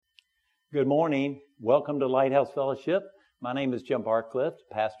Good morning. Welcome to Lighthouse Fellowship. My name is Jim Barcliff,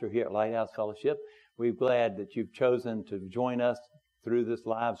 pastor here at Lighthouse Fellowship. We're glad that you've chosen to join us through this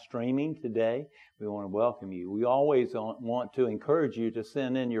live streaming today. We want to welcome you. We always want to encourage you to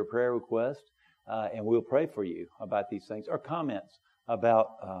send in your prayer requests, and we'll pray for you about these things, or comments about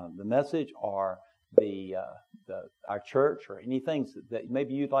the message or our church, or anything that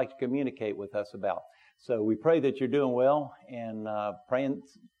maybe you'd like to communicate with us about. So we pray that you're doing well, and praying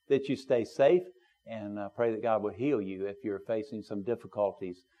that you stay safe, and pray that God will heal you if you're facing some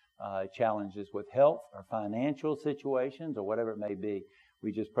difficulties, challenges with health or financial situations or whatever it may be.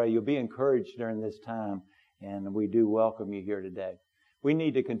 We just pray you'll be encouraged during this time, and we do welcome you here today. We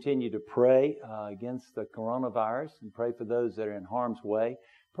need to continue to pray against the coronavirus and pray for those that are in harm's way.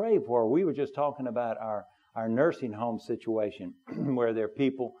 We were just talking about our nursing home situation where there are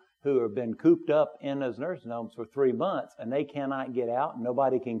people who have been cooped up in those nursing homes for 3 months, and they cannot get out, and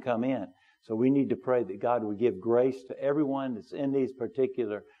nobody can come in. So we need to pray that God would give grace to everyone that's in these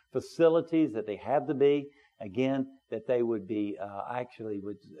particular facilities, that they have to be, again, that they would be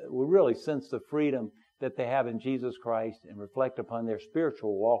would really sense the freedom that they have in Jesus Christ and reflect upon their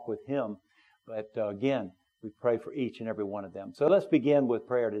spiritual walk with Him. But again, we pray for each and every one of them. So let's begin with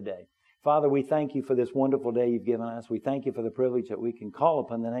prayer today. Father, we thank you for this wonderful day you've given us. We thank you for the privilege that we can call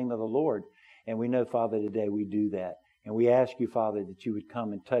upon the name of the Lord. And we know, Father, today we do that. And we ask you, Father, that you would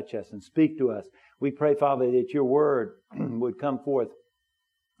come and touch us and speak to us. We pray, Father, that your word would come forth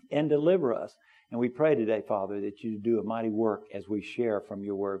and deliver us. And we pray today, Father, that you do a mighty work as we share from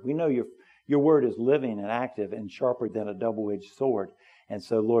your word. We know your word is living and active and sharper than a double-edged sword. And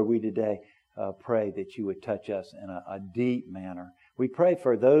so, Lord, we today pray that you would touch us in a deep manner. We pray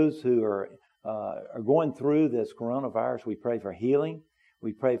for those who are going through this coronavirus. We pray for healing.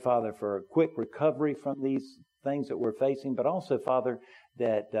 We pray, Father, for a quick recovery from these things that we're facing, but also, Father,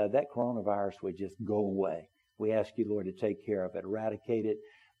 that coronavirus would just go away. We ask you, Lord, to take care of it, eradicate it,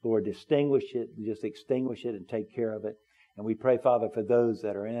 Lord, extinguish it and take care of it. And we pray, Father, for those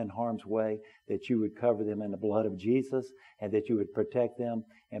that are in harm's way, that you would cover them in the blood of Jesus, and that you would protect them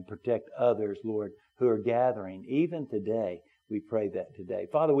and protect others, Lord, who are gathering, even today. We pray that today.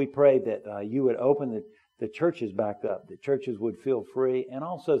 Father, we pray that you would open the churches back up, that churches would feel free and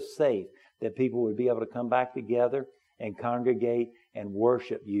also safe, that people would be able to come back together and congregate and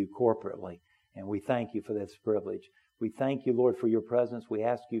worship you corporately. And we thank you for this privilege. We thank you, Lord, for your presence. We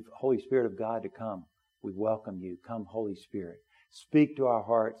ask you, Holy Spirit of God, to come. We welcome you. Come, Holy Spirit. Speak to our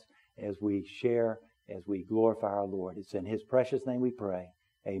hearts as we share, as we glorify our Lord. It's in His precious name we pray.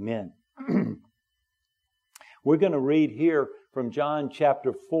 Amen. We're going to read here from John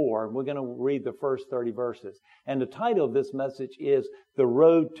chapter 4. We're going to read the first 30 verses. And the title of this message is The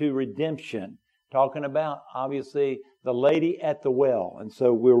Road to Redemption. Talking about, obviously, the lady at the well. And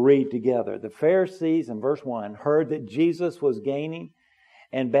so we'll read together. The Pharisees, in verse 1, heard that Jesus was gaining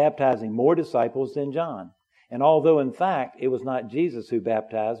and baptizing more disciples than John. And although in fact it was not Jesus who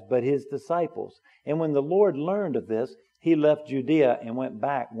baptized, but his disciples. And when the Lord learned of this, he left Judea and went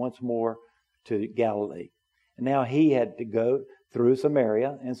back once more to Galilee. And now he had to go through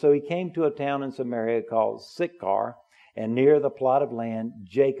Samaria. And so he came to a town in Samaria called Sychar, and near the plot of land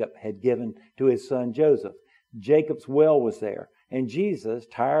Jacob had given to his son Joseph. Jacob's well was there. And Jesus,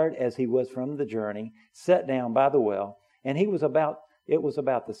 tired as he was from the journey, sat down by the well, and it was about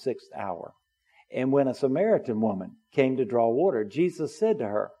the 6th hour. And when a Samaritan woman came to draw water, Jesus said to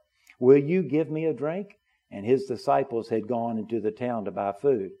her, "Will you give me a drink?" And his disciples had gone into the town to buy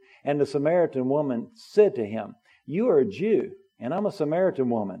food. And the Samaritan woman said to him, "You are a Jew, and I'm a Samaritan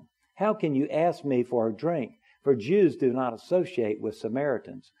woman. How can you ask me for a drink? For Jews do not associate with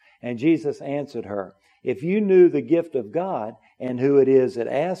Samaritans." And Jesus answered her, "If you knew the gift of God and who it is that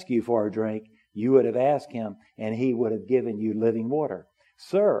asks you for a drink, you would have asked him, and he would have given you living water."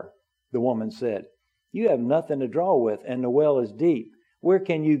 "Sir," the woman said, "you have nothing to draw with, and the well is deep. Where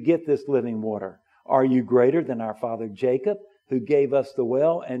can you get this living water? Are you greater than our father Jacob, who gave us the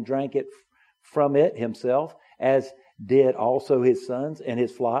well and drank it from it himself, as did also his sons and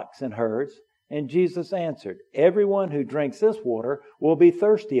his flocks and herds?" And Jesus answered, "Everyone who drinks this water will be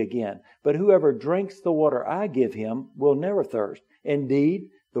thirsty again, but whoever drinks the water I give him will never thirst. Indeed,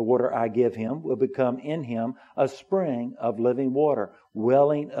 the water I give him will become in him a spring of living water,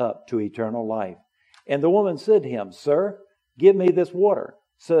 welling up to eternal life." And the woman said to him, "Sir, give me this water,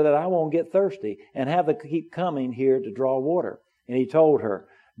 so that I won't get thirsty and have to keep coming here to draw water." And he told her,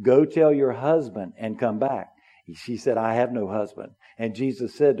 "Go tell your husband and come back." She said, "I have no husband." And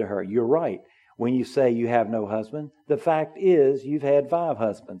Jesus said to her, "You're right when you say you have no husband. The fact is you've had 5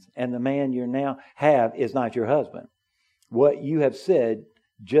 husbands, and the man you now have is not your husband. What you have said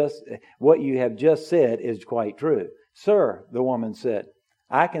what you have just said is quite true." "Sir," the woman said,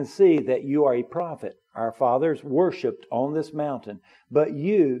 "I can see that you are a prophet. Our fathers worshipped on this mountain, but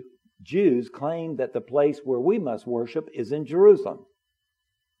you Jews claim that the place where we must worship is in Jerusalem."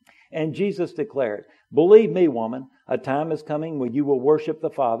 And Jesus declared, "Believe me, woman, a time is coming when you will worship the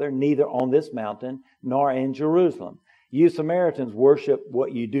Father neither on this mountain nor in Jerusalem. You Samaritans worship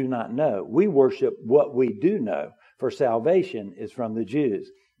what you do not know. We worship what we do know, for salvation is from the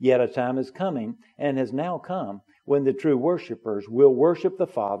Jews. Yet a time is coming, and has now come, when the true worshipers will worship the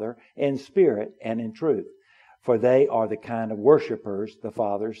Father in spirit and in truth. For they are the kind of worshipers the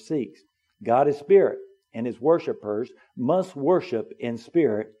Father seeks. God is spirit, and His worshipers must worship in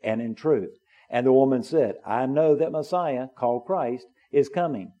spirit and in truth." And the woman said, "I know that Messiah, called Christ, is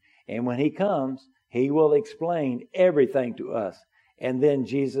coming. And when He comes, He will explain everything to us." And then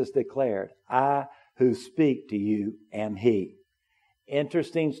Jesus declared, "I who speak to you am He."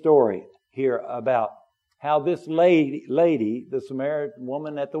 Interesting story here about how this lady, the Samaritan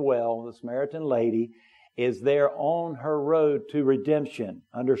woman at the well, the Samaritan lady, is there on her road to redemption,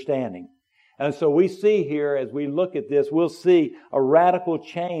 understanding. And so we see here, as we look at this, we'll see a radical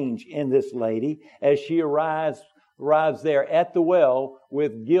change in this lady as she arrives there at the well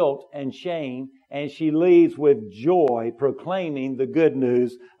with guilt and shame, and she leaves with joy, proclaiming the good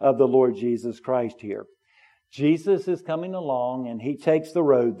news of the Lord Jesus Christ here. Jesus is coming along, and He takes the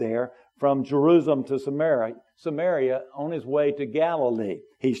road there from Jerusalem to Samaria on His way to Galilee.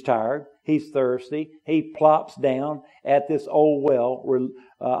 He's tired. He's thirsty. He plops down at this old well,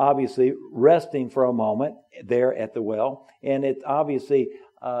 obviously resting for a moment there at the well. And it's obviously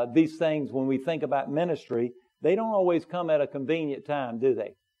these things, when we think about ministry, they don't always come at a convenient time, do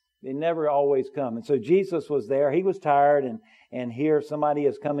they? They never always come. And so Jesus was there. He was tired, and here somebody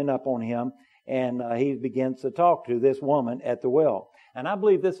is coming up on him, and he begins to talk to this woman at the well. And I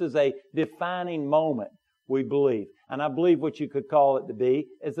believe this is a defining moment, we believe. And I believe what you could call it to be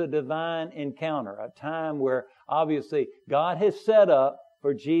is a divine encounter, a time where obviously God has set up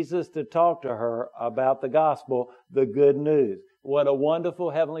for Jesus to talk to her about the gospel, the good news. What a wonderful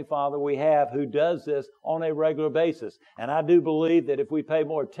Heavenly Father we have who does this on a regular basis. And I do believe that if we pay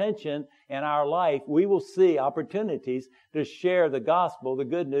more attention in our life, we will see opportunities to share the gospel, the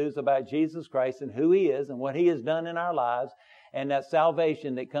good news about Jesus Christ and who He is and what He has done in our lives. And that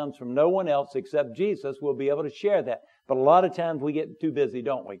salvation that comes from no one else except Jesus, will be able to share that. But a lot of times we get too busy,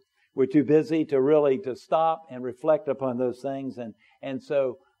 don't we? We're too busy to stop and reflect upon those things. And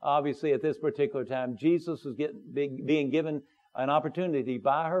so obviously at this particular time, Jesus was being given an opportunity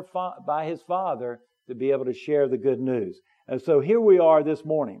by His Father to be able to share the good news. And so here we are this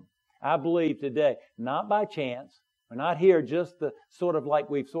morning. I believe today, not by chance. We're not here just to sort of like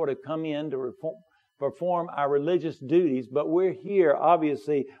we've sort of come in to perform our religious duties, but we're here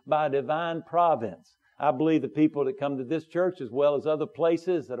obviously by divine providence. I believe the people that come to this church, as well as other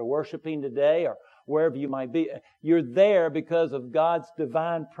places that are worshiping today, or wherever you might be, you're there because of God's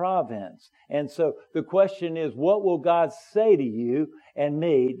divine providence. And so the question is, what will God say to you and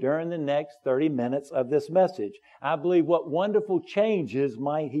me during the next 30 minutes of this message? I believe what wonderful changes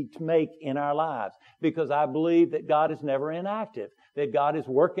might He make in our lives, because I believe that God is never inactive, that God is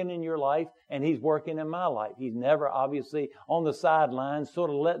working in your life and He's working in my life. He's never obviously on the sidelines sort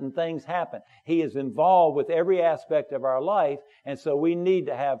of letting things happen. He is involved with every aspect of our life, and so we need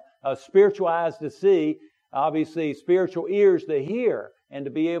to have spiritual eyes to see, obviously spiritual ears to hear, and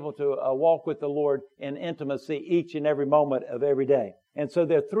to be able to walk with the Lord in intimacy each and every moment of every day. And so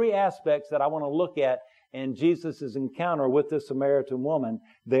there are three aspects that I want to look at in Jesus' encounter with this Samaritan woman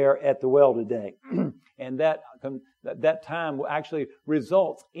there at the well today. And that time actually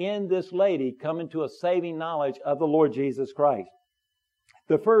results in this lady coming to a saving knowledge of the Lord Jesus Christ.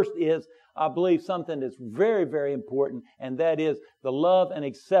 The first is, I believe, something that's very, very important, and that is the love and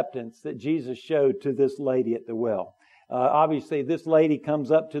acceptance that Jesus showed to this lady at the well. Obviously, this lady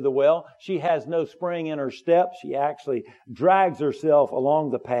comes up to the well. She has no spring in her step. She actually drags herself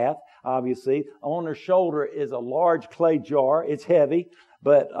along the path. Obviously, on her shoulder is a large clay jar. It's heavy,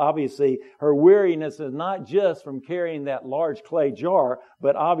 but obviously her weariness is not just from carrying that large clay jar,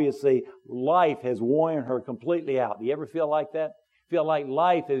 but obviously life has worn her completely out. Do you ever feel like that? Feel like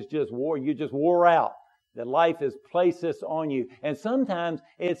life is you just wore out. That life has placed this on you. And sometimes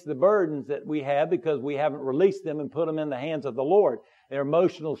it's the burdens that we have because we haven't released them and put them in the hands of the Lord. They're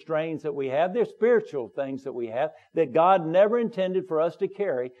emotional strains that we have. They're spiritual things that we have that God never intended for us to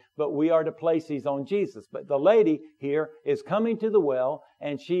carry, but we are to place these on Jesus. But the lady here is coming to the well,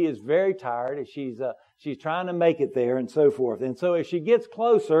 and she is very tired. She's trying to make it there and so forth. And so as she gets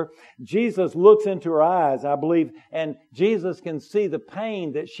closer, Jesus looks into her eyes, I believe, and Jesus can see the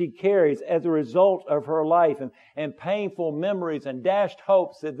pain that she carries as a result of her life and painful memories and dashed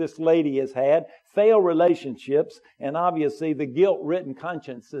hopes that this lady has had, failed relationships, and obviously the guilt-ridden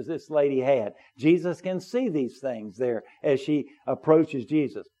conscience that this lady had. Jesus can see these things there as she approaches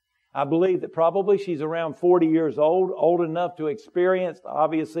Jesus. I believe that probably she's around 40 years old enough to experience,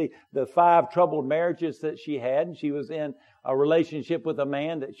 obviously, the 5 troubled marriages that she had. And she was in a relationship with a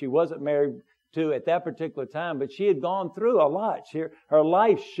man that she wasn't married to at that particular time, but she had gone through a lot. Her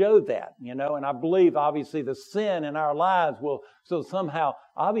life showed that, and I believe, obviously, the sin in our lives will so somehow,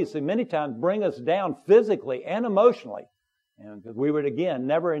 obviously, many times bring us down physically and emotionally. And because we were, again,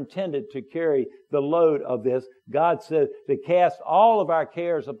 never intended to carry the load of this. God said to cast all of our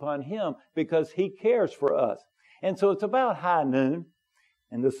cares upon Him because He cares for us. And so it's about high noon,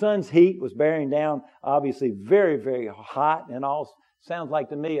 and the sun's heat was bearing down, obviously very, very hot, and all sounds like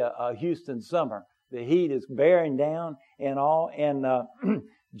to me a Houston summer. The heat is bearing down and all, and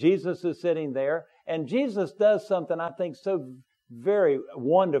Jesus is sitting there, and Jesus does something I think so very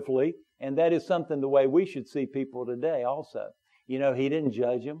wonderfully. And that is something the way we should see people today also. He didn't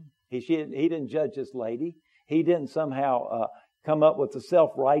judge him. He didn't judge this lady. He didn't somehow come up with the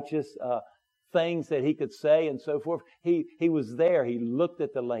self-righteous things that he could say and so forth. He was there. He looked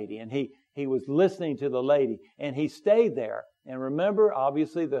at the lady and he was listening to the lady and he stayed there. And remember,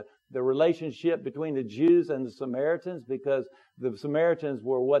 obviously, the relationship between the Jews and the Samaritans, because the Samaritans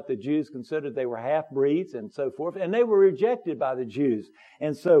were what the Jews considered they were half-breeds and so forth, and they were rejected by the Jews.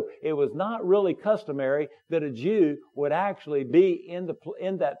 And so it was not really customary that a Jew would actually be in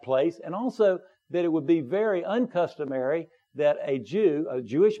that place, and also that it would be very uncustomary that a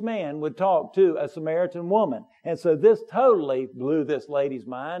Jewish man, would talk to a Samaritan woman. And so this totally blew this lady's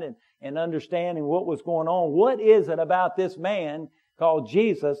mind and understanding what was going on. What is it about this man called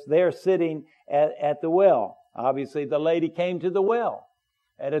Jesus there sitting at the well? Obviously, the lady came to the well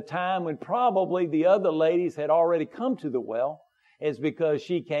at a time when probably the other ladies had already come to the well. It's because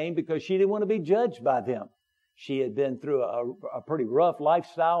she came because she didn't want to be judged by them. She had been through a pretty rough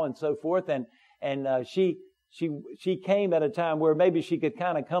lifestyle and so forth, and she came at a time where maybe she could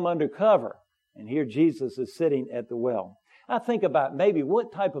kind of come under cover. And here Jesus is sitting at the well. I think about maybe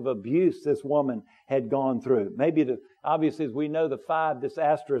what type of abuse this woman had gone through. Maybe obviously, as we know, the 5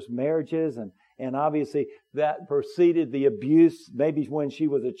 disastrous marriages, and obviously that preceded the abuse maybe when she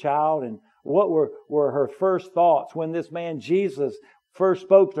was a child. And what were her first thoughts when this man Jesus first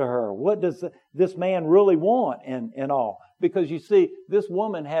spoke to her? What does this man really want and all? Because you see, this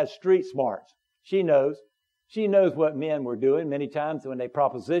woman has street smarts. She knows what men were doing many times when they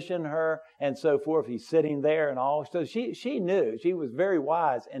proposition her and so forth. He's sitting there and all. So she knew. She was very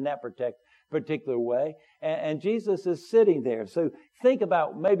wise in that particular way. And Jesus is sitting there. So think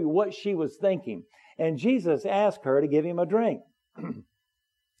about maybe what she was thinking. And Jesus asked her to give him a drink.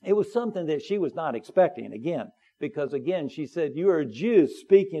 It was something that she was not expecting, again. Because again, she said, "You are a Jew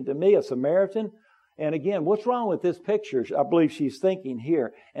speaking to me, a Samaritan." And again, what's wrong with this picture? I believe she's thinking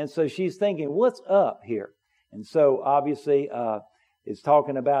here. And so she's thinking, what's up here? And so, obviously, it's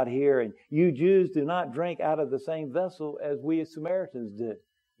talking about here, and you Jews do not drink out of the same vessel as we as Samaritans do,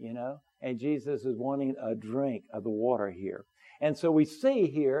 And Jesus is wanting a drink of the water here. And so we see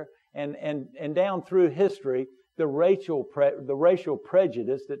here, and down through history, the racial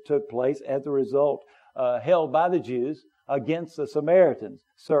prejudice that took place as a result held by the Jews against the Samaritans,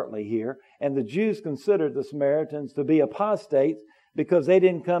 certainly here. And the Jews considered the Samaritans to be apostates, because they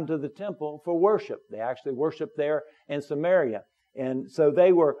didn't come to the temple for worship. They actually worshiped there in Samaria. And so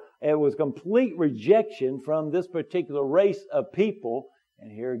it was complete rejection from this particular race of people. And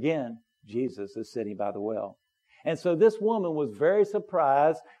here again, Jesus is sitting by the well. And so this woman was very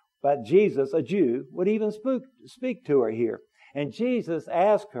surprised that Jesus, a Jew, would even speak to her here. And Jesus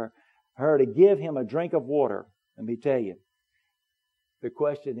asked her to give him a drink of water. Let me tell you, the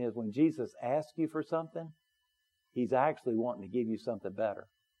question is, when Jesus asks you for something, He's actually wanting to give you something better.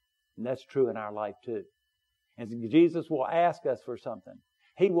 And that's true in our life too. And Jesus will ask us for something.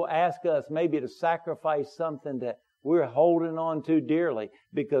 He will ask us maybe to sacrifice something that we're holding on to dearly,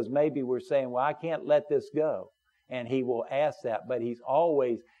 because maybe we're saying, well, I can't let this go. And He will ask that, but He's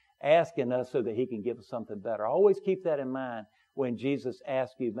always asking us so that He can give us something better. Always keep that in mind when Jesus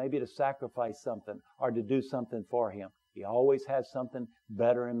asks you maybe to sacrifice something or to do something for Him. He always has something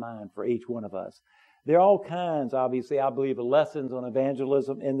better in mind for each one of us. There are all kinds, obviously, I believe, of lessons on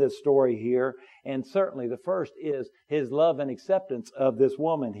evangelism in this story here. And certainly the first is His love and acceptance of this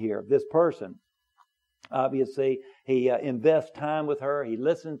woman here, this person. Obviously, he invests time with her. He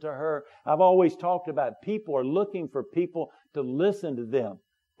listens to her. I've always talked about people are looking for people to listen to them.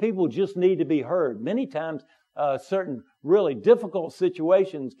 People just need to be heard. Many times, certain really difficult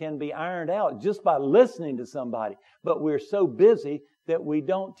situations can be ironed out just by listening to somebody. But we're so busy that we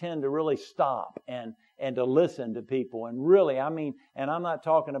don't tend to really stop and to listen to people. And really, and I'm not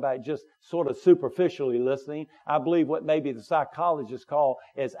talking about just sort of superficially listening. I believe what maybe the psychologists call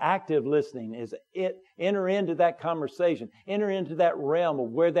as active listening is enter into that conversation, enter into that realm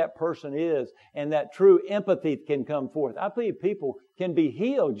of where that person is, and that true empathy can come forth. I believe people can be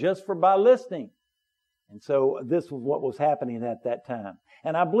healed just by listening. And so this was what was happening at that time.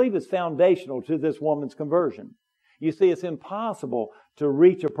 And I believe it's foundational to this woman's conversion. You see, it's impossible to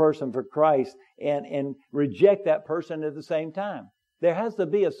reach a person for Christ and reject that person at the same time. There has to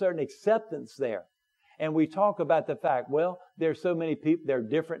be a certain acceptance there. And we talk about the fact, well, there's so many people, they're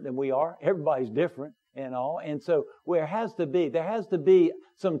different than we are. Everybody's different and all. And so there has to be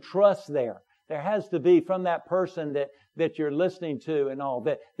some trust there. There has to be from that person that you're listening to and all,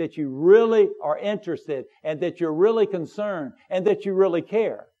 that you really are interested and that you're really concerned and that you really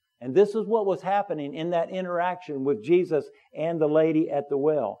care. And this is what was happening in that interaction with Jesus and the lady at the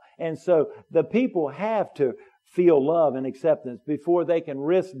well. And so the people have to feel love and acceptance before they can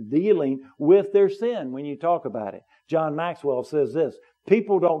risk dealing with their sin when you talk about it. John Maxwell says this,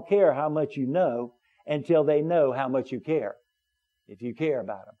 people don't care how much you know until they know how much you care, if you care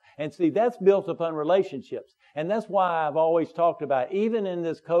about them. And see, that's built upon relationships. And that's why I've always talked about, even in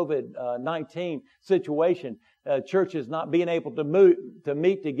this COVID-19 situation, churches not being able to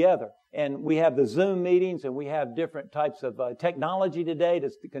meet together. And we have the Zoom meetings and we have different types of technology today to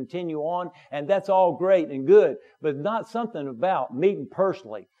continue on. And that's all great and good, but not something about meeting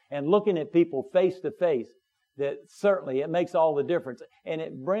personally and looking at people face to face. That certainly it makes all the difference. And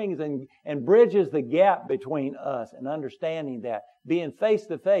it brings and bridges the gap between us and understanding that being face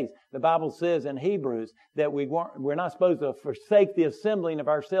to face. The Bible says in Hebrews that we're not supposed to forsake the assembling of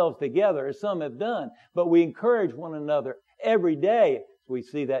ourselves together as some have done, but we encourage one another every day as we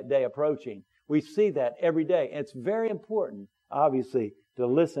see that day approaching. We see that every day. And it's very important, obviously, to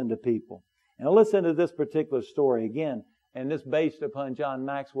listen to people. And listen to this particular story again. And this based upon John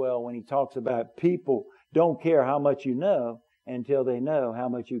Maxwell when he talks about people don't care how much you know until they know how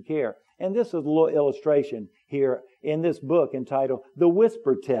much you care. And this is a little illustration here in this book entitled The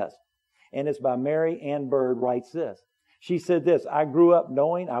Whisper Test. And it's by Mary Ann Bird writes this. She said this, I grew up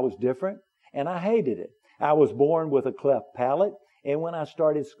knowing I was different and I hated it. I was born with a cleft palate. And when I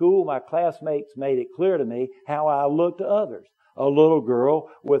started school, my classmates made it clear to me how I looked to others. A little girl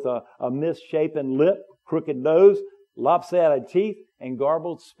with a misshapen lip, crooked nose, lopsided teeth, and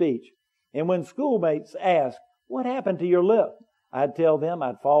garbled speech. And when schoolmates asked, what happened to your lip? I'd tell them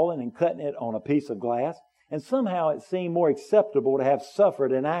I'd fallen and cut it on a piece of glass. And somehow it seemed more acceptable to have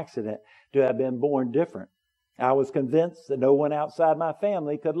suffered an accident to have been born different. I was convinced that no one outside my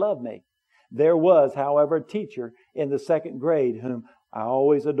family could love me. There was, however, a teacher in the second grade whom I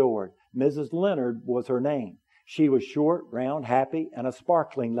always adored. Mrs. Leonard was her name. She was short, round, happy, and a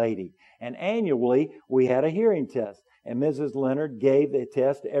sparkling lady. And annually, we had a hearing test. And Mrs. Leonard gave the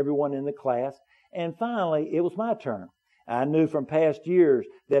test to everyone in the class. And finally, it was my turn. I knew from past years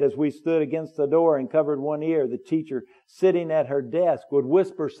that as we stood against the door and covered one ear, the teacher sitting at her desk would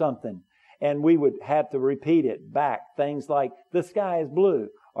whisper something. And we would have to repeat it back. Things like, the sky is blue,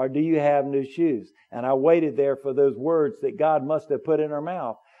 or do you have new shoes? And I waited there for those words that God must have put in her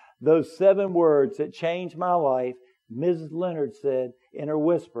mouth. Those 7 words that changed my life. Mrs. Leonard said in her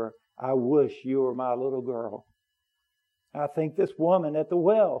whisper, I wish you were my little girl. I think this woman at the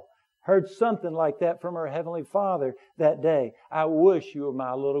well heard something like that from her Heavenly Father that day. I wish you were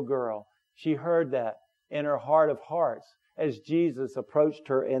my little girl. She heard that in her heart of hearts as Jesus approached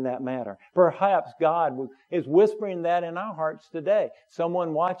her in that manner. Perhaps God is whispering that in our hearts today.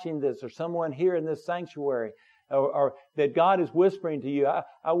 Someone watching this or someone here in this sanctuary, or that God is whispering to you,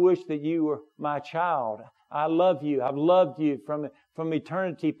 I wish that you were my child. I love you. I've loved you from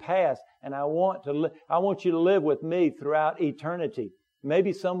eternity past, and I want you to live with me throughout eternity.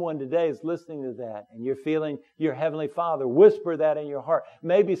 Maybe someone today is listening to that, and you're feeling your Heavenly Father whisper that in your heart.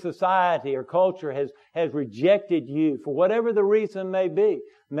 Maybe society or culture has rejected you for whatever the reason may be.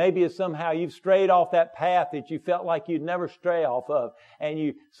 Maybe it's somehow you've strayed off that path that you felt like you'd never stray off of, and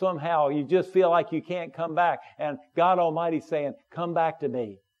you just feel like you can't come back. And God Almighty saying, come back to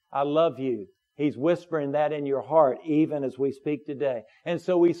me. I love you. He's whispering that in your heart even as we speak today. And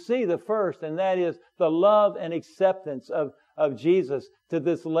so we see the first, and that is the love and acceptance of of Jesus to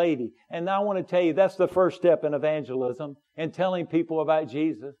this lady. And I want to tell you, that's the first step in evangelism, and telling people about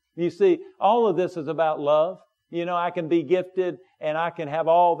Jesus. You see, all of this is about love. You know, I can be gifted and I can have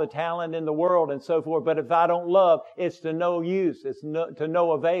all the talent in the world and so forth, but if I don't love, it's to no use. It's to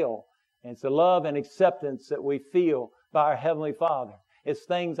no avail. And it's the love and acceptance that we feel by our Heavenly Father. It's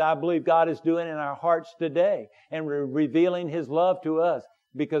things I believe God is doing in our hearts today and revealing His love to us,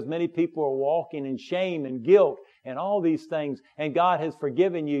 because many people are walking in shame and guilt and all these things, and God has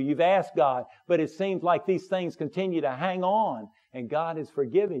forgiven you. You've asked God, but it seems like these things continue to hang on, and God has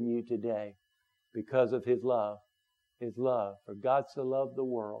forgiven you today because of His love. His love. For God so loved the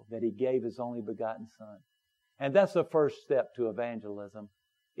world that He gave His only begotten Son. And that's the first step to evangelism,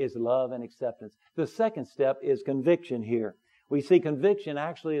 is love and acceptance. The second step is conviction here. We see conviction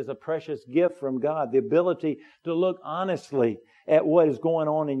actually is a precious gift from God, the ability to look honestly at what is going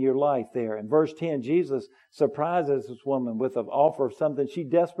on in your life there. In verse 10, Jesus surprises this woman with an offer of something she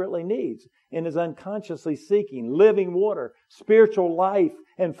desperately needs and is unconsciously seeking: living water, spiritual life,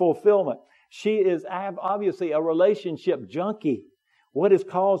 and fulfillment. She is obviously a relationship junkie. What has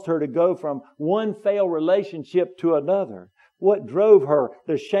caused her to go from one failed relationship to another? What drove her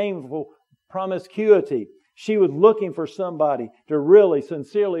to shameful promiscuity? She was looking for somebody to really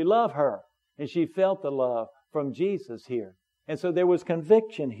sincerely love her. And she felt the love from Jesus here. And so there was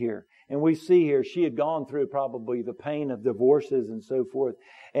conviction here. And we see here she had gone through probably the pain of divorces and so forth.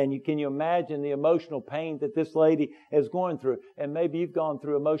 And can you imagine the emotional pain that this lady is going through? And maybe you've gone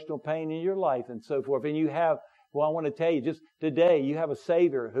through emotional pain in your life and so forth. And you have, well, I want to tell you, just today, you have a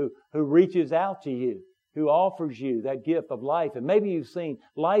Savior who reaches out to you, who offers you that gift of life. And maybe you've seen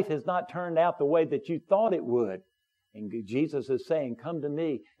life has not turned out the way that you thought it would. And Jesus is saying, come to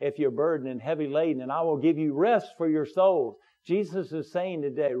me if you're burdened and heavy laden, and I will give you rest for your souls. Jesus is saying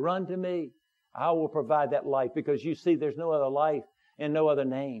today, run to me. I will provide that life, because you see there's no other life and no other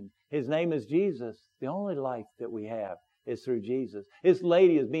name. His name is Jesus. The only life that we have is through Jesus. This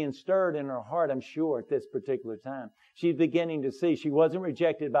lady is being stirred in her heart, I'm sure, at this particular time. She's beginning to see she wasn't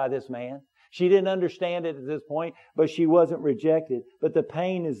rejected by this man. She didn't understand it at this point, but she wasn't rejected. But the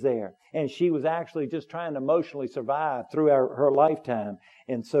pain is there. And she was actually just trying to emotionally survive through her lifetime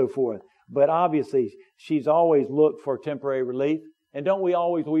and so forth. But obviously, she's always looked for temporary relief. And don't we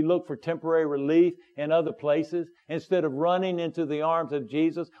look for temporary relief in other places instead of running into the arms of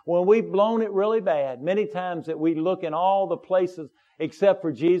Jesus? When we've blown it really bad, many times that we look in all the places except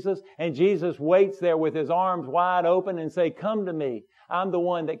for Jesus, and Jesus waits there with His arms wide open and say, come to me. I'm the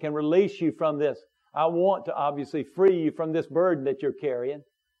one that can release you from this. I want to obviously free you from this burden that you're carrying.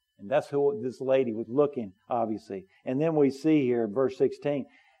 And that's who this lady was looking, obviously. And then we see here in verse 16,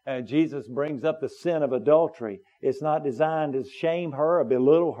 Jesus brings up the sin of adultery. It's not designed to shame her or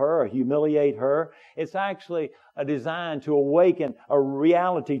belittle her or humiliate her. It's actually designed to awaken a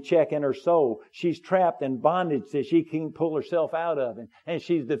reality check in her soul. She's trapped in bondage that she can't pull herself out of. And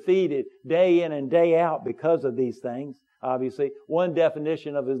she's defeated day in and day out because of these things. Obviously, one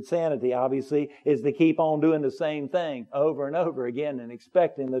definition of insanity, obviously, is to keep on doing the same thing over and over again and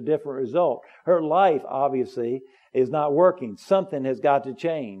expecting a different result. Her life, obviously, is not working. Something has got to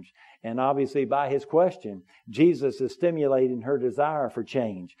change. And obviously, by His question, Jesus is stimulating her desire for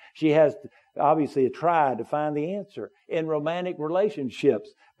change. She has obviously tried to find the answer in romantic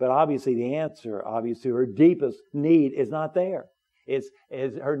relationships. But obviously, the answer, obviously, her deepest need is not there.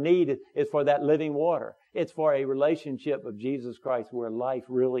 Her need is for that living water. It's for a relationship of Jesus Christ where life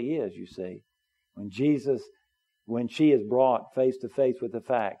really is, you see. When she is brought face to face with the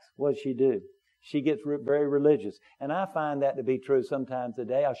facts, what does she do? She gets very religious. And I find that to be true sometimes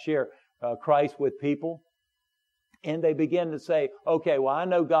today. I share Christ with people, and they begin to say, okay, well, I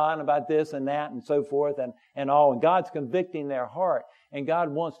know God about this and that and so forth and all. And God's convicting their heart. And God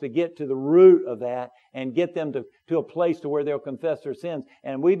wants to get to the root of that and get them to a place to where they'll confess their sins.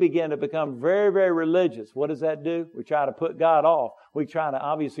 And we begin to become very, very religious. What does that do? We try to put God off. We try to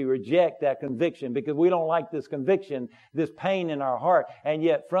obviously reject that conviction because we don't like this conviction, this pain in our heart. And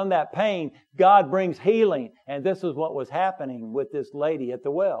yet from that pain, God brings healing. And this is what was happening with this lady at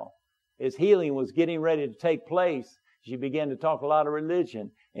the well. His healing was getting ready to take place. She began to talk a lot of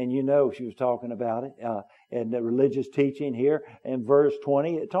religion. And you know she was talking about it. And the religious teaching here in verse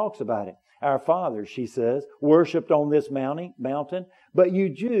 20, it talks about it. Our fathers, she says, worshipped on this mountain, but you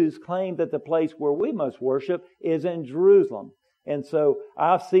Jews claim that the place where we must worship is in Jerusalem. And so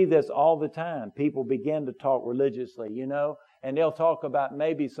I see this all the time. People begin to talk religiously, you know, and they'll talk about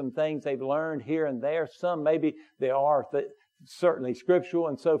maybe some things they've learned here and there. Some maybe they are certainly scriptural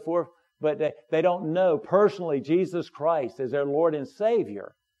and so forth, but they don't know personally Jesus Christ as their Lord and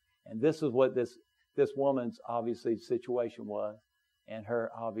Savior. And this is what this this woman's obviously situation was, and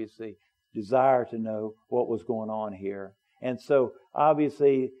her obviously desire to know what was going on here. And so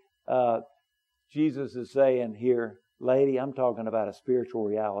obviously Jesus is saying here, lady, I'm talking about a spiritual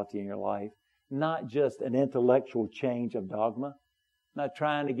reality in your life, not just an intellectual change of dogma, not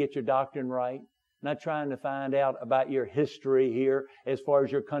trying to get your doctrine right, not trying to find out about your history here as far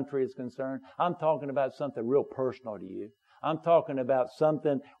as your country is concerned. I'm talking about something real personal to you. I'm talking about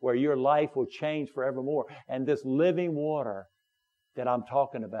something where your life will change forevermore. And this living water that I'm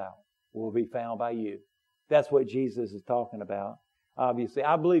talking about will be found by you. That's what Jesus is talking about. Obviously,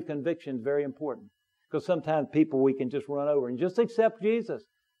 I believe conviction is very important, because sometimes people we can just run over and just accept Jesus.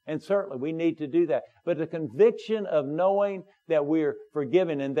 And certainly we need to do that. But the conviction of knowing that we're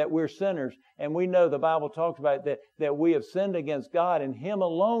forgiven and that we're sinners, and we know the Bible talks about that we have sinned against God, and Him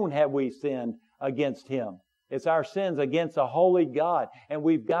alone have we sinned against Him. It's our sins against a holy God. And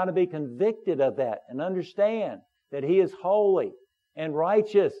we've got to be convicted of that and understand that He is holy and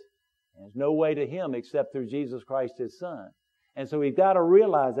righteous. There's no way to Him except through Jesus Christ, His Son. And so we've got to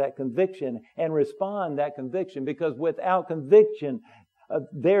realize that conviction and respond that conviction, because without conviction,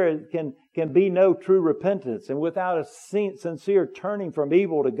 there can be no true repentance. And without a sincere turning from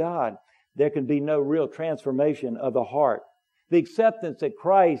evil to God, there can be no real transformation of the heart. The acceptance that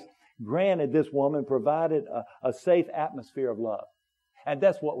Christ granted this woman provided a safe atmosphere of love. And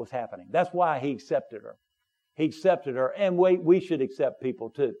that's what was happening. That's why He accepted her. He accepted her. And we should accept people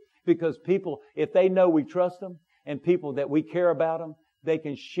too. Because people, if they know we trust them, and people that we care about them, they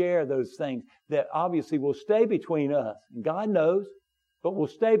can share those things that obviously will stay between us. God knows, but will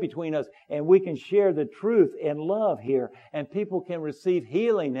stay between us. And we can share the truth and love here. And people can receive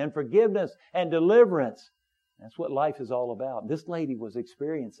healing and forgiveness and deliverance. That's what life is all about. This lady was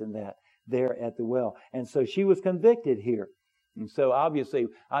experiencing that there at the well. And so she was convicted here. And so obviously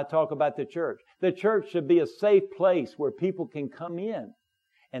I talk about the church. The church should be a safe place where people can come in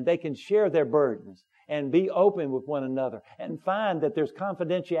and they can share their burdens and be open with one another and find that there's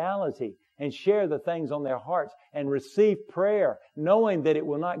confidentiality and share the things on their hearts and receive prayer, knowing that it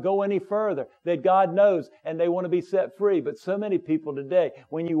will not go any further, that God knows and they want to be set free. But so many people today,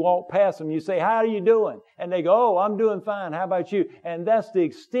 when you walk past them, you say, how are you doing? And they go, oh, I'm doing fine. How about you? And that's the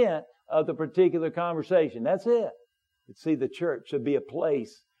extent of the particular conversation. That's it. But see, the church should be a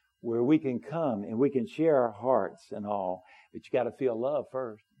place where we can come and we can share our hearts and all. But you got to feel love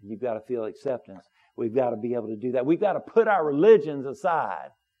first. You've got to feel acceptance. We've got to be able to do that. We've got to put our religions aside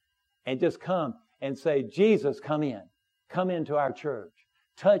and just come and say, Jesus, come in. Come into our church.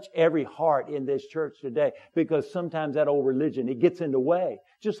 Touch every heart in this church today, because sometimes that old religion, it gets in the way.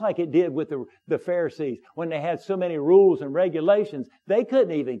 Just like it did with the Pharisees. When they had so many rules and regulations, they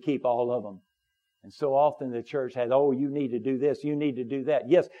couldn't even keep all of them. And so often the church has, oh, you need to do this, you need to do that.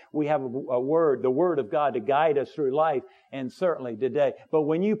 Yes, we have a word, the Word of God to guide us through life, and certainly today. But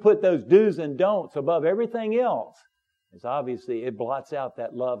when you put those do's and don'ts above everything else, it's obviously, it blots out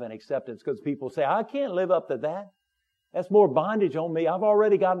that love and acceptance, because people say, I can't live up to that. That's more bondage on me. I've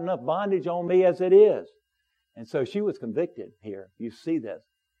already got enough bondage on me as it is. And so she was convicted here. You see this.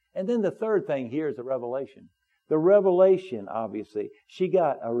 And then the third thing here is the revelation. The revelation, obviously, she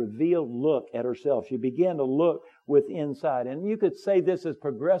got a revealed look at herself. She began to look with inside. And you could say this is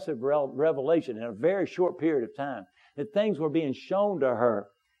progressive revelation in a very short period of time. That things were being shown to her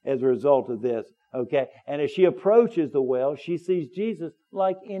as a result of this. Okay? And as she approaches the well, she sees Jesus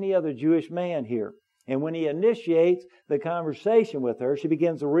like any other Jewish man here. And when He initiates the conversation with her, she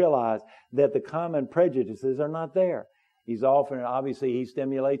begins to realize that the common prejudices are not there. Obviously, He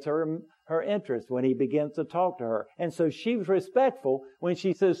stimulates her interest when He begins to talk to her. And so she's respectful when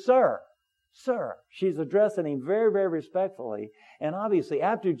she says, sir. She's addressing Him very, very respectfully. And obviously,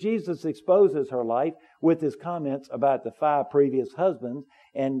 after Jesus exposes her life with His comments about the 5 previous husbands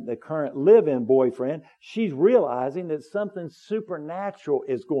and the current live-in boyfriend, she's realizing that something supernatural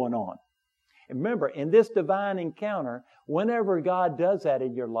is going on. And remember, in this divine encounter, whenever God does that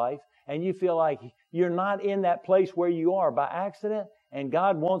in your life, and you feel like you're not in that place where you are by accident, and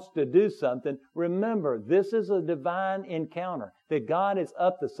God wants to do something, remember, this is a divine encounter, that God is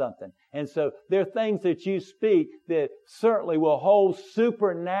up to something. And so there are things that you speak that certainly will hold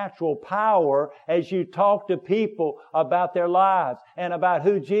supernatural power as you talk to people about their lives and about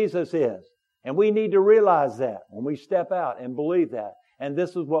who Jesus is. And we need to realize that when we step out and believe that. And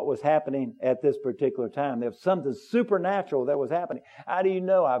this is what was happening at this particular time. There was something supernatural that was happening. How do you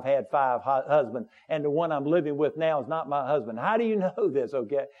know I've had 5 husbands and the one I'm living with now is not my husband? How do you know this?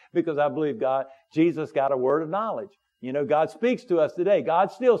 Okay, because I believe Jesus got a word of knowledge. You know, God speaks to us today.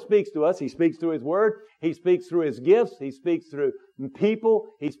 God still speaks to us. He speaks through His Word. He speaks through His gifts. He speaks through people.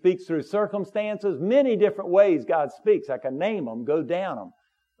 He speaks through circumstances. Many different ways God speaks. I can name them, go down them.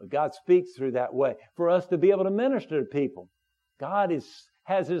 But God speaks through that way for us to be able to minister to people. God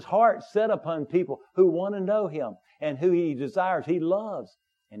has His heart set upon people who want to know Him and who He desires, He loves,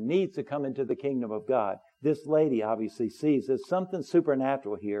 and needs to come into the kingdom of God. This lady obviously sees there's something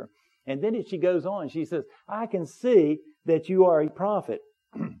supernatural here. And then she goes on, she says, I can see that you are a prophet.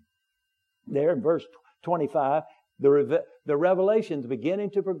 There in verse 25, the revelation's beginning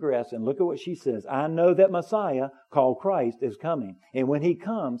to progress. And look at what she says. I know that Messiah, called Christ, is coming. And when He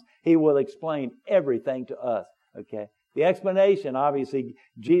comes, He will explain everything to us. Okay? The explanation, obviously,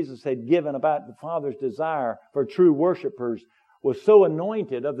 Jesus had given about the Father's desire for true worshipers was so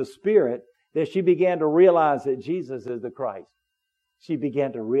anointed of the Spirit that she began to realize that Jesus is the Christ. She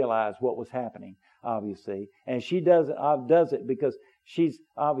began to realize what was happening, obviously. And she does it because she's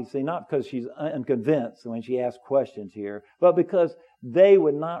obviously not because she's unconvinced when she asks questions here, but because they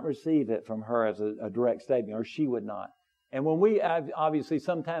would not receive it from her as a direct statement, or she would not. And when we, obviously,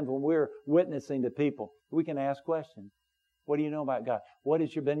 sometimes when we're witnessing to people, we can ask questions. What do you know about God? What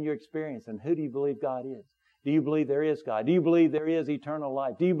has been your experience? And who do you believe God is? Do you believe there is God? Do you believe there is eternal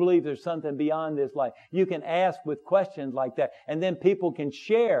life? Do you believe there's something beyond this life? You can ask with questions like that, and then people can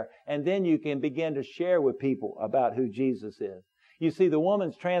share, and then you can begin to share with people about who Jesus is. You see, the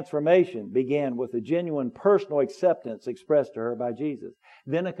woman's transformation began with a genuine personal acceptance expressed to her by Jesus,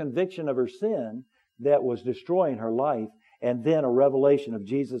 then a conviction of her sin that was destroying her life, and then a revelation of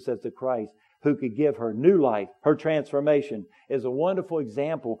Jesus as the Christ who could give her new life. Her transformation is a wonderful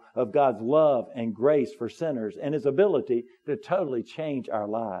example of God's love and grace for sinners and His ability to totally change our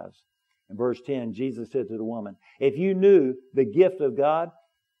lives. In verse 10, Jesus said to the woman, if you knew the gift of God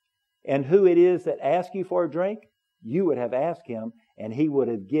and who it is that asks you for a drink, you would have asked Him and He would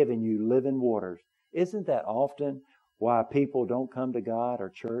have given you living waters. Isn't that often why people don't come to God or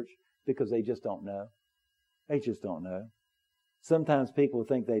church? Because they just don't know. They just don't know. Sometimes people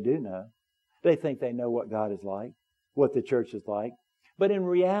think they do know. They think they know what God is like, what the church is like. But in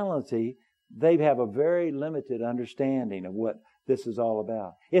reality, they have a very limited understanding of what this is all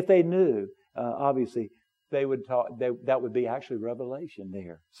about. If they knew, obviously, they would talk. That would be actually revelation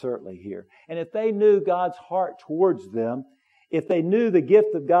there, certainly here. And if they knew God's heart towards them, if they knew the gift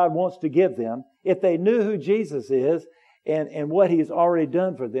that God wants to give them, if they knew who Jesus is and what He's already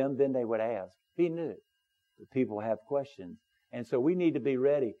done for them, then they would ask. He knew. But people have questions. And so we need to be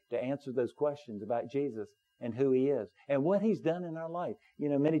ready to answer those questions about Jesus and who He is and what He's done in our life. You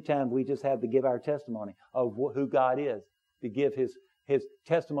know, many times we just have to give our testimony of who God is, to give His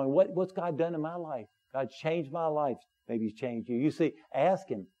testimony. What's God done in my life? God changed my life. Maybe He's changed you. You see, ask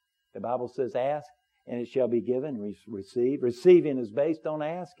Him. The Bible says, ask and it shall be given. Receive. Receiving is based on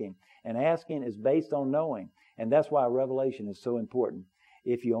asking. And asking is based on knowing. And that's why revelation is so important.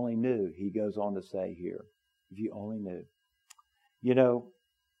 If you only knew, He goes on to say here. If you only knew. You know,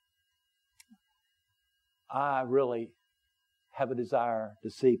 I really have a desire to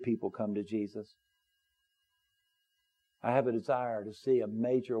see people come to Jesus. I have a desire to see a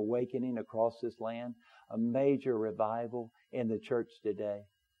major awakening across this land, a major revival in the church today,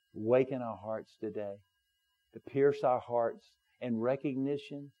 awaken our hearts today, to pierce our hearts in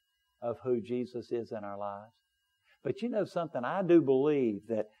recognition of who Jesus is in our lives. But you know something, I do believe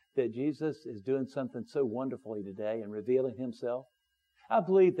that Jesus is doing something so wonderfully today and revealing Himself. I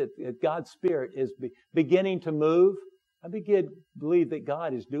believe that God's Spirit is beginning to move. I believe that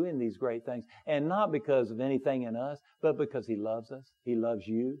God is doing these great things. And not because of anything in us, but because He loves us. He loves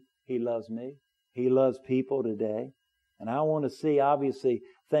you. He loves me. He loves people today. And I want to see, obviously,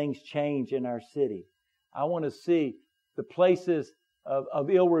 things change in our city. I want to see the places of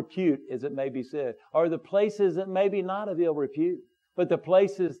ill repute, as it may be said, or the places that may be not of ill repute, but the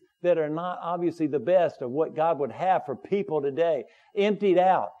places that are not obviously the best of what God would have for people today, emptied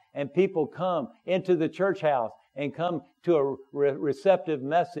out, and people come into the church house and come to a receptive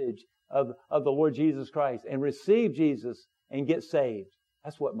message of the Lord Jesus Christ and receive Jesus and get saved.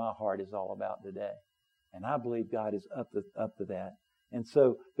 That's what my heart is all about today. And I believe God is up to that. And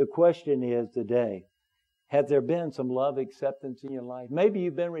so the question is today, has there been some love acceptance in your life? Maybe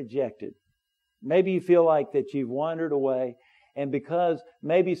you've been rejected. Maybe you feel like that you've wandered away. And because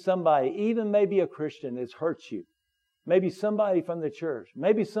maybe somebody, even maybe a Christian, has hurt you. Maybe somebody from the church.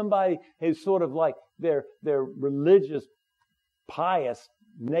 Maybe somebody who's sort of like their religious, pious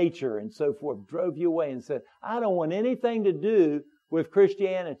nature and so forth drove you away and said, I don't want anything to do with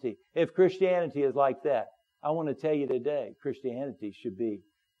Christianity if Christianity is like that. I want to tell you today, Christianity should be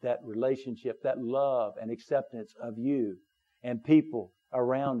that relationship, that love and acceptance of you and people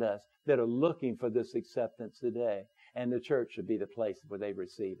around us that are looking for this acceptance today. And the church should be the place where they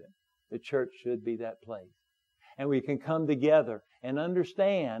receive it. The church should be that place. And we can come together and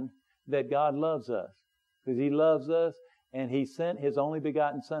understand that God loves us, because He loves us and He sent His only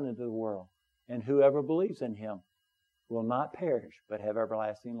begotten Son into the world. And whoever believes in Him will not perish but have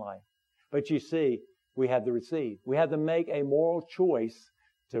everlasting life. But you see, we have to receive. We have to make a moral choice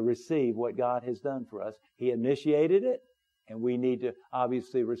to receive what God has done for us. He initiated it, and we need to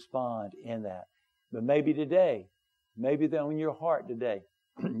obviously respond in that. But maybe today, maybe on your heart today,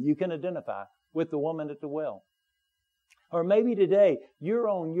 you can identify with the woman at the well. Or maybe today, you're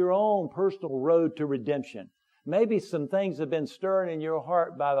on your own personal road to redemption. Maybe some things have been stirred in your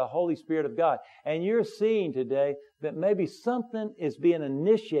heart by the Holy Spirit of God. And you're seeing today that maybe something is being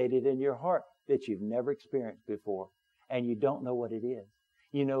initiated in your heart that you've never experienced before. And you don't know what it is.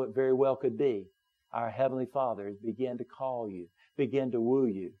 You know, it very well could be our Heavenly Father has begun to call you, begin to woo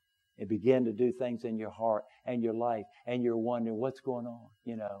you, and begin to do things in your heart and your life. And you're wondering, what's going on?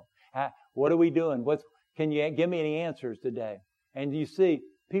 You know, what are we doing? Can you give me any answers today? And you see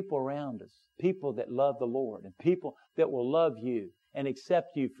people around us, people that love the Lord, and people that will love you and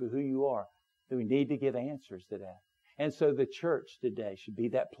accept you for who you are. That we need to give answers to that. And so the church today should be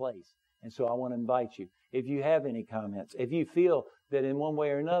that place. And so I want to invite you, if you have any comments, if you feel that in one way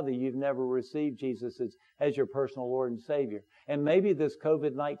or another you've never received Jesus as your personal Lord and Savior, and maybe this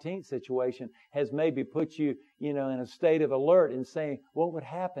COVID-19 situation has maybe put you, in a state of alert and saying, what would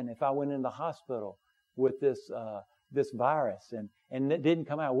happen if I went in the hospital with this virus and it didn't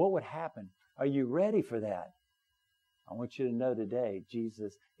come out? What would happen? Are you ready for that? I want you to know today,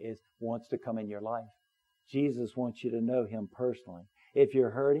 Jesus wants to come in your life. Jesus wants you to know Him personally. If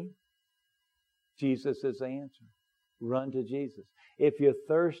you're hurting, Jesus is the answer. Run to Jesus. If you're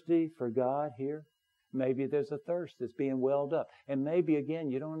thirsty for God here, maybe there's a thirst that's being welled up. And maybe,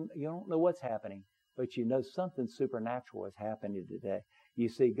 again, you don't know what's happening, but you know something supernatural is happening today. You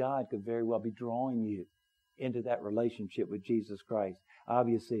see, God could very well be drawing you into that relationship with Jesus Christ.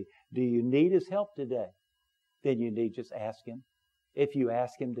 Obviously, do you need His help today? Then you need just ask Him. If you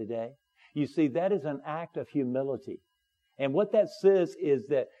ask Him today, you see, that is an act of humility. And what that says is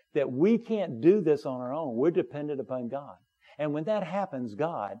that we can't do this on our own. We're dependent upon God. And when that happens,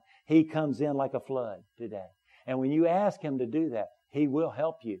 God, He comes in like a flood today. And when you ask Him to do that, He will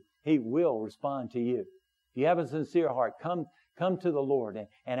help you. He will respond to you. If you have a sincere heart, come to the Lord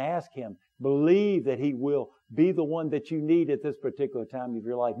and ask Him. Believe that He will be the one that you need at this particular time of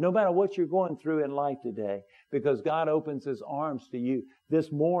your life, no matter what you're going through in life today, because God opens His arms to you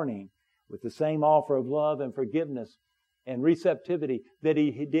this morning with the same offer of love and forgiveness and receptivity that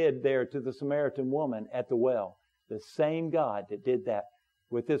He did there to the Samaritan woman at the well. The same God that did that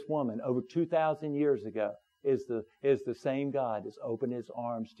with this woman over 2,000 years ago is the same God that's opened His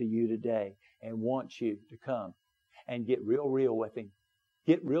arms to you today and wants you to come and get real with Him.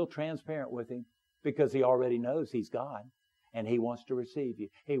 Get real transparent with Him, because He already knows He's God and He wants to receive you.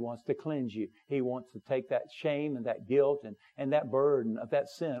 He wants to cleanse you. He wants to take that shame and that guilt and that burden of that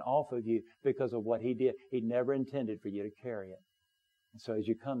sin off of you because of what He did. He never intended for you to carry it. And so as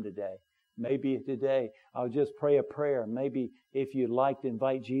you come today, maybe today I'll just pray a prayer. Maybe if you'd like to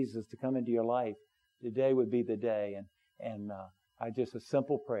invite Jesus to come into your life, today would be the day. And I just a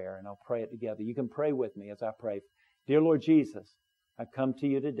simple prayer, and I'll pray it together. You can pray with me as I pray. Dear Lord Jesus, I come to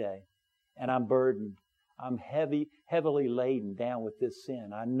you today, and I'm burdened. I'm heavily laden down with this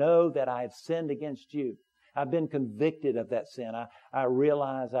sin. I know that I have sinned against you. I've been convicted of that sin. I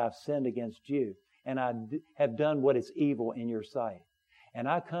realize I've sinned against you, and I have done what is evil in your sight. And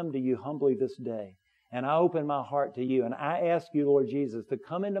I come to you humbly this day, and I open my heart to you, and I ask you, Lord Jesus, to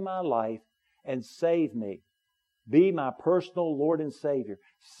come into my life and save me. Be my personal Lord and Savior.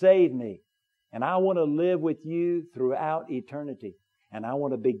 Save me. And I want to live with you throughout eternity. And I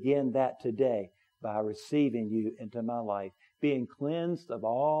want to begin that today by receiving you into my life, being cleansed of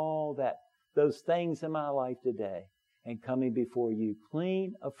all those things in my life today, and coming before you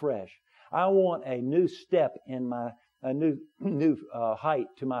clean afresh. I want a new step in a new height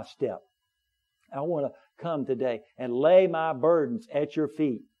to my step. I want to come today and lay my burdens at your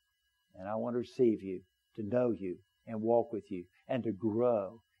feet. And I want to receive you, to know you and walk with you, and to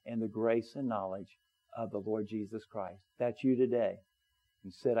grow in the grace and knowledge of the Lord Jesus Christ. That's you today.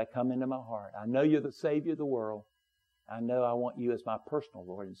 You said, I come into my heart. I know you're the Savior of the world. I know I want you as my personal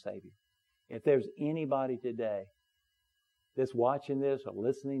Lord and Savior. If there's anybody today that's watching this or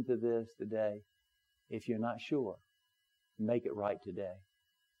listening to this today, if you're not sure, make it right today.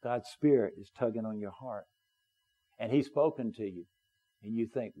 God's Spirit is tugging on your heart. And He's spoken to you. and you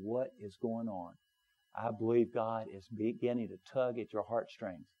think, what is going on? I believe God is beginning to tug at your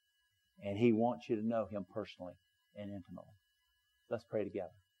heartstrings, and He wants you to know Him personally and intimately. Let's pray together.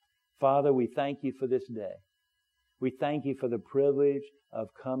 Father, we thank You for this day. We thank You for the privilege of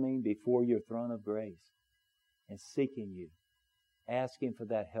coming before Your throne of grace and seeking You, asking for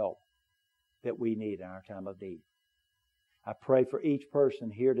that help that we need in our time of need. I pray for each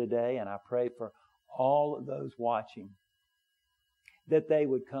person here today, and I pray for all of those watching, that they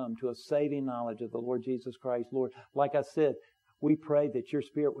would come to a saving knowledge of the Lord Jesus Christ. Lord, like I said, we pray that Your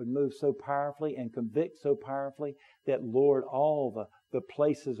Spirit would move so powerfully and convict so powerfully that, Lord, all the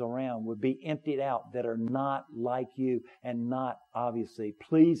places around would be emptied out that are not like You and not obviously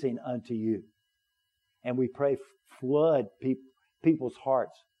pleasing unto You. And we pray, flood people's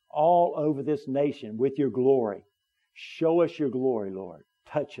hearts all over this nation with Your glory. Show us Your glory, Lord.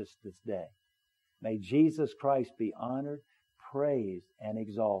 Touch us this day. May Jesus Christ be honored, praised, and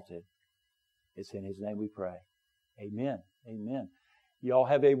exalted. It's in His name we pray. Amen. Amen. You all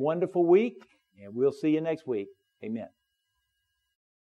have a wonderful week, and we'll see you next week. Amen.